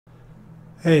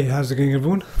Hey, how's it going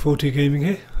everyone? 4T Gaming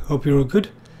here, hope you're all good.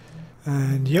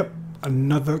 And yep,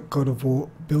 another God of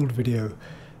War build video,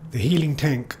 the healing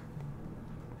tank.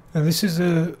 And this is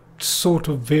a sort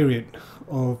of variant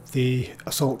of the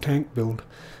assault tank build.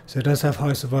 So it does have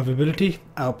high survivability,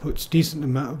 outputs decent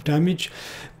amount of damage,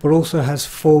 but also has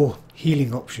 4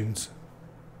 healing options.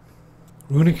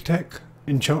 Runic attack,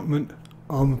 enchantment,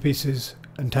 armor pieces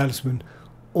and talisman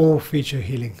all feature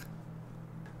healing.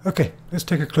 Okay, let's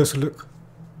take a closer look.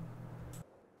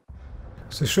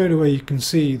 So straight away you can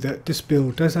see that this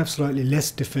build does have slightly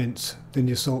less defense than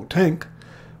the assault tank,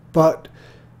 but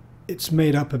it's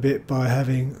made up a bit by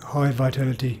having high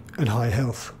vitality and high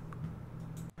health.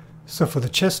 So for the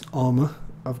chest armor,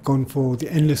 I've gone for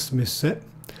the Endless Mist set.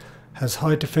 Has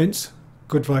high defense,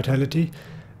 good vitality,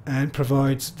 and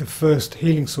provides the first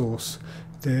healing source,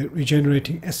 the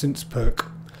Regenerating Essence perk.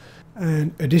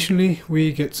 And additionally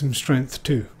we get some strength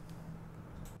too.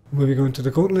 Moving on to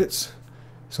the gauntlets.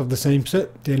 So of the same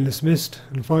set, the Endless Mist,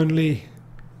 and finally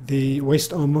the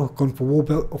waist armor, gone for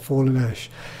Warbelt or Fallen Ash.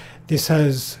 This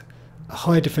has a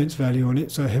high defense value on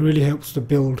it, so it really helps the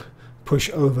build push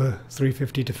over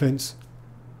 350 defense.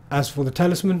 As for the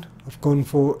talisman, I've gone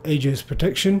for Aegir's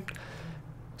Protection.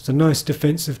 It's a nice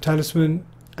defensive talisman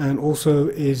and also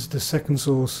is the second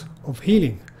source of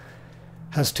healing.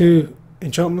 Has 2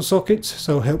 enchantment sockets,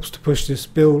 so helps to push this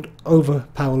build over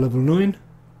power level 9,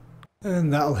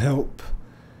 and that'll help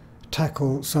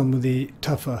tackle some of the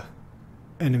tougher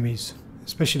enemies,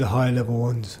 especially the higher level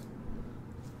ones.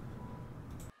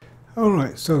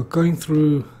 Alright, so going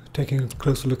through, taking a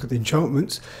closer look at the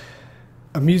enchantments.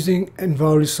 I'm using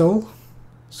Envari's Soul,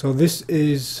 so this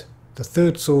is the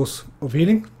 3rd source of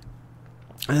healing,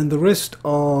 and the rest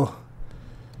are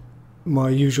my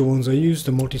usual ones. I use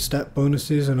the multi-stat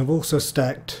bonuses, and I've also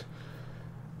stacked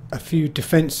a few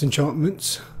defense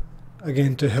enchantments,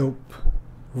 again to help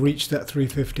reach that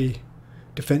 350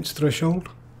 defense threshold.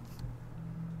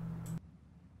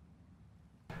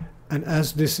 And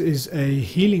as this is a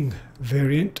healing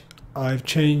variant, I've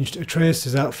changed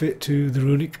Atreus' outfit to the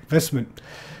Runic Vestment,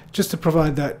 just to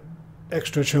provide that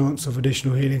extra chance of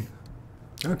additional healing.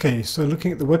 Okay, so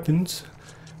looking at the weapons,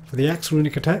 for the axe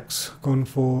runic attacks, gone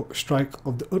for Strike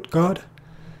of the Utgard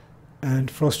and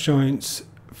Frost Giant's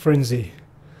Frenzy.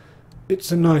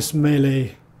 It's a nice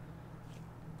melee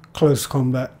close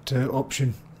combat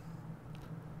option.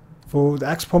 For the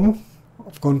axe pommel,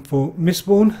 I've gone for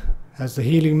Mistborn, has the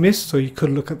healing mist, so you could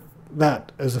look at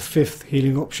that as a 5th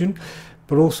healing option,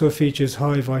 but also features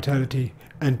high vitality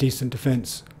and decent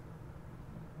defense.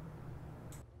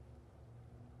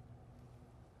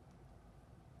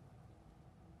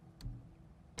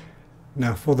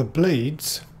 Now for the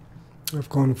blades, I've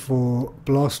gone for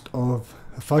Blast of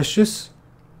Hephaestus.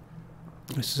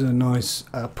 This is a nice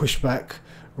pushback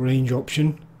range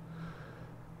option,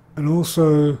 and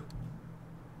also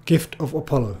Gift of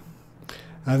Apollo.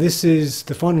 This is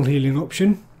the final healing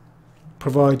option,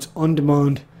 provides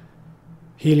on-demand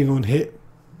healing on hit.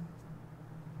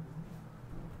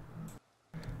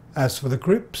 As for the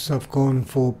grips, I've gone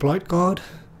for Blight Guard.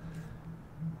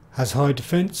 Has high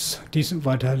defense, decent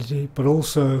vitality, but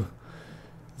also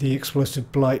the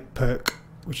Explosive Blight perk,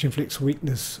 which inflicts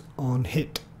weakness on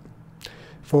hit.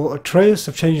 For Atreus,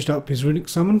 I've changed up his runic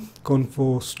summon, gone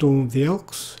for Storm of the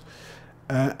Elks,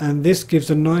 and this gives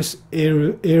a nice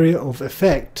area of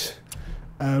effect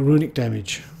runic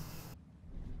damage.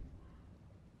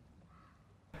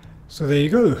 So there you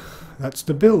go, that's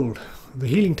the build, the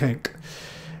healing tank.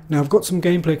 Now I've got some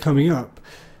gameplay coming up,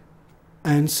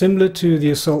 and similar to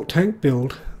the assault tank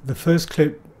build, the first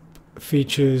clip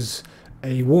features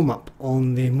a warm-up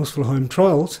on the Muspelheim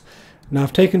trials. Now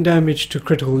I've taken damage to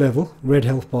critical level, red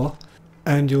health bar,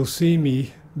 and you'll see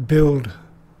me build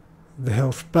the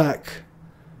health back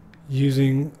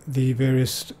using the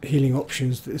various healing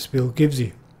options that this build gives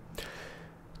you.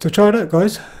 So try it out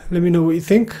guys, let me know what you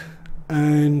think,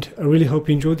 and I really hope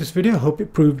you enjoyed this video. I hope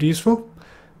it proved useful.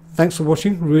 Thanks for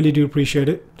watching, really do appreciate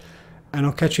it, and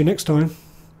I'll catch you next time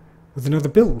with another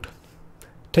build.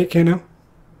 Take care now.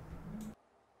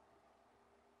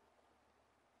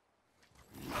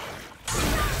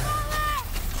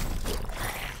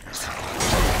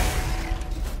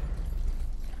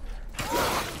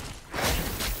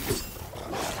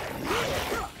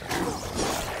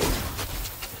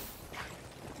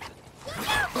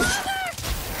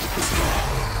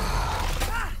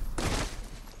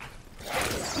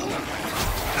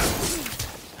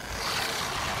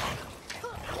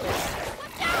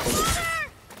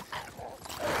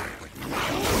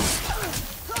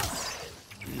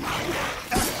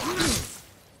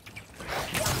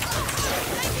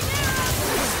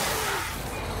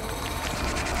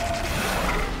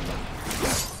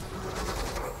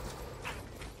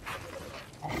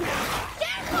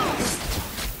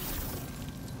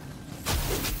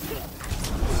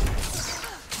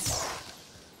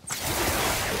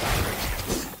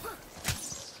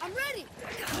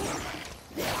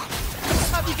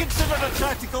 Consider a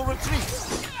tactical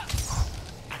retreat.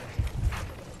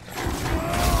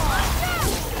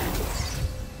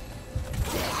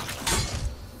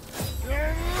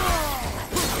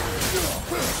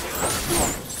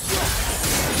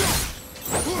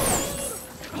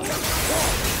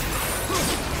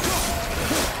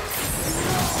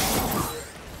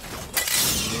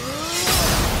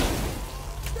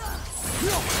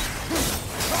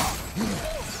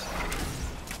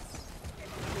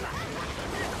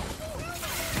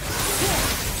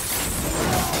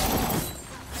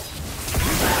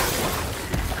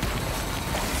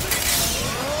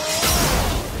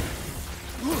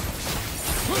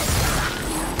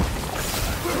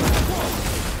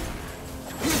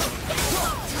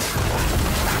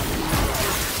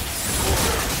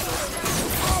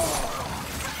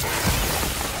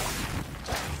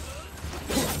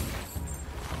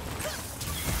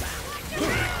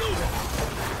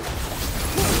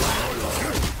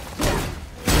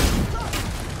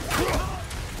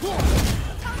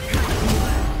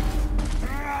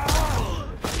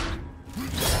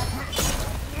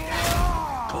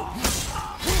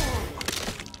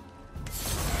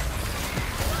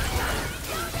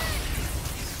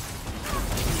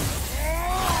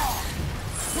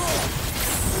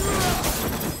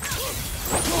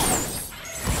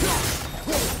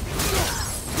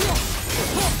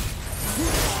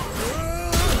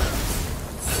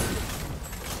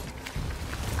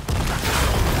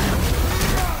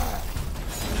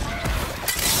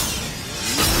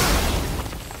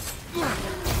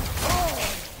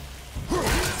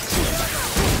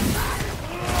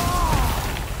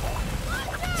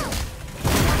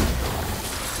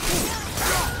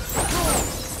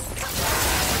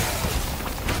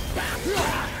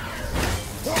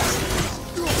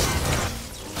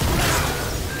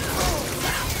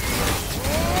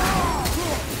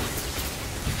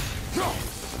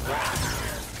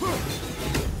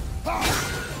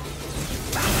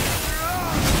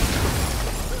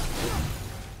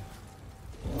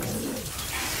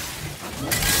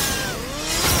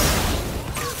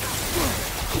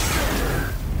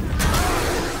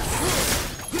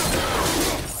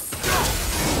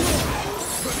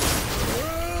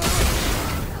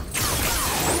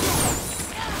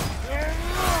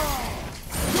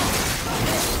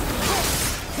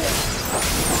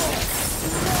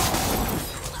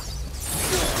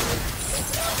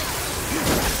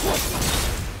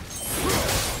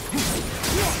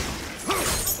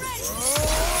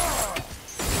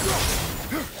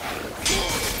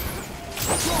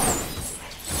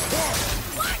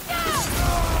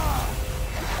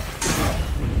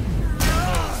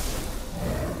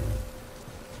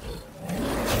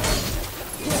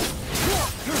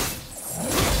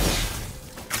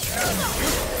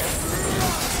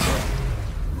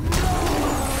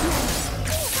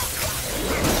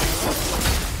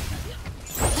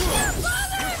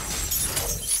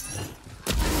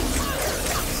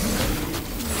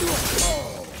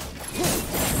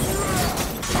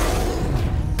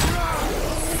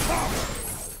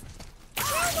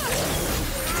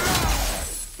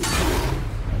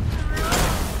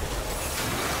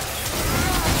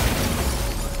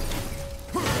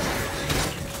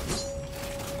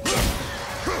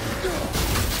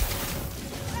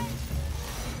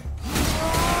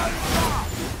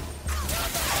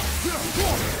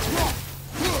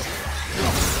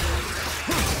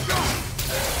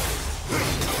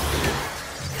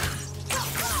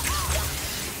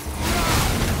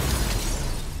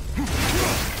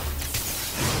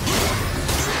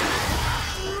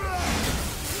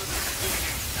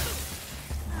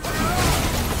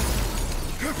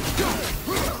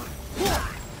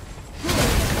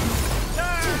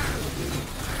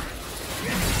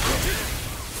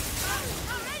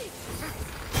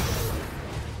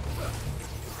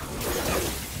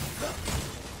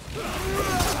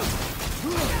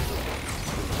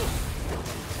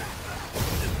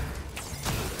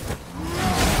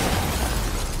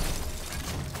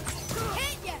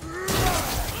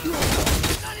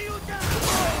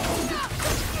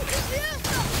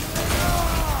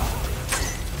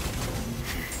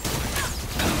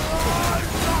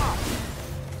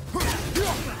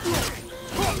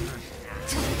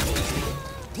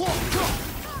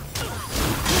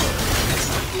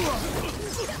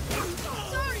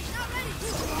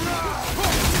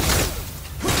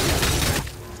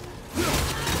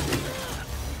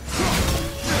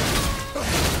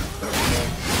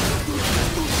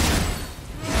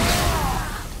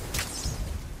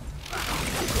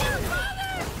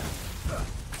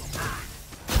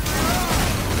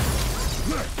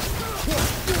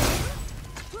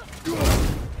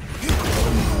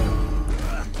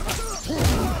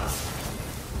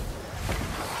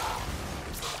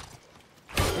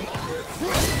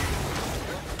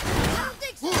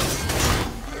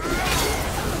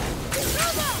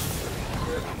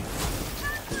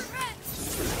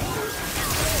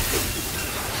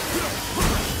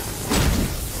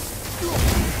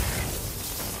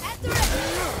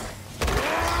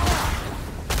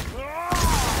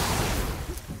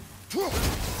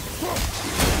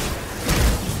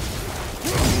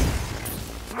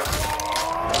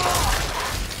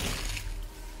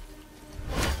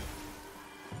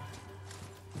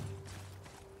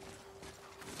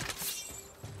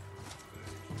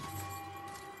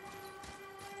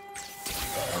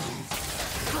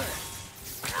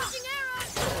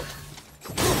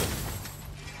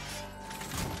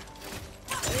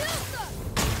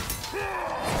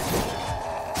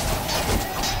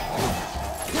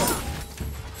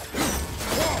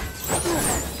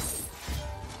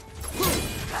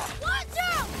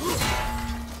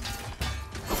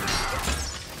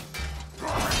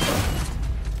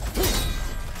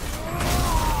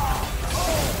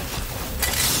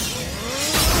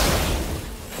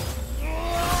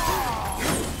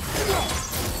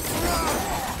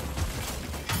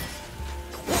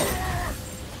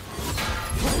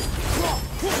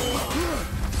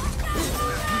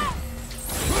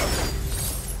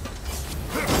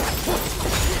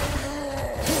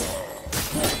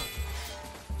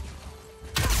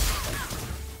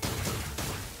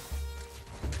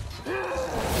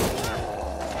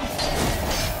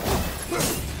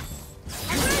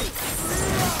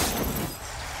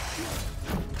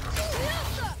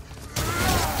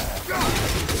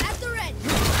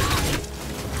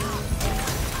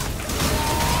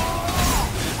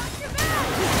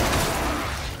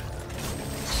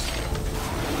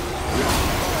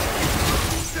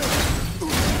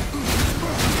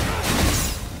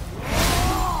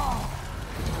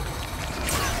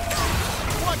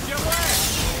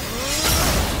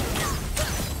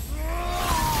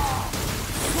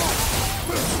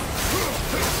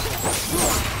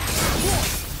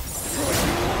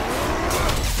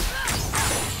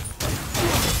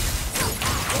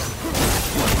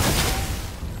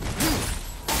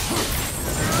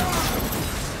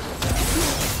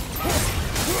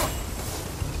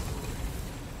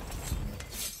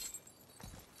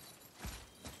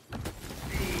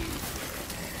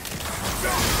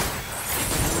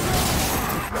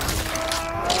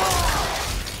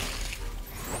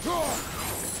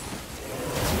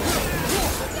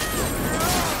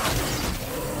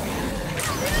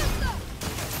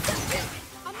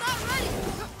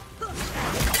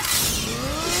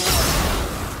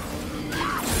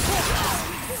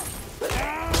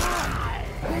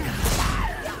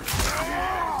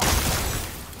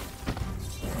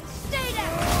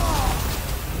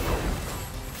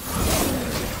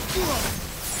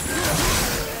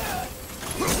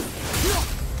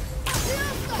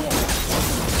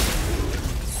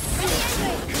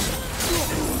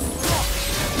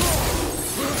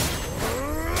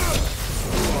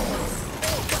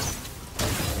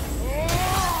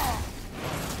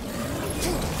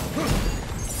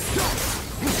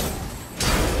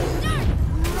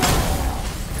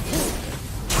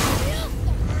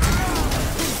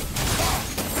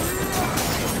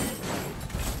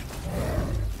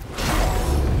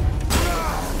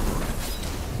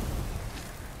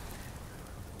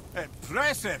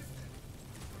 Aggressive!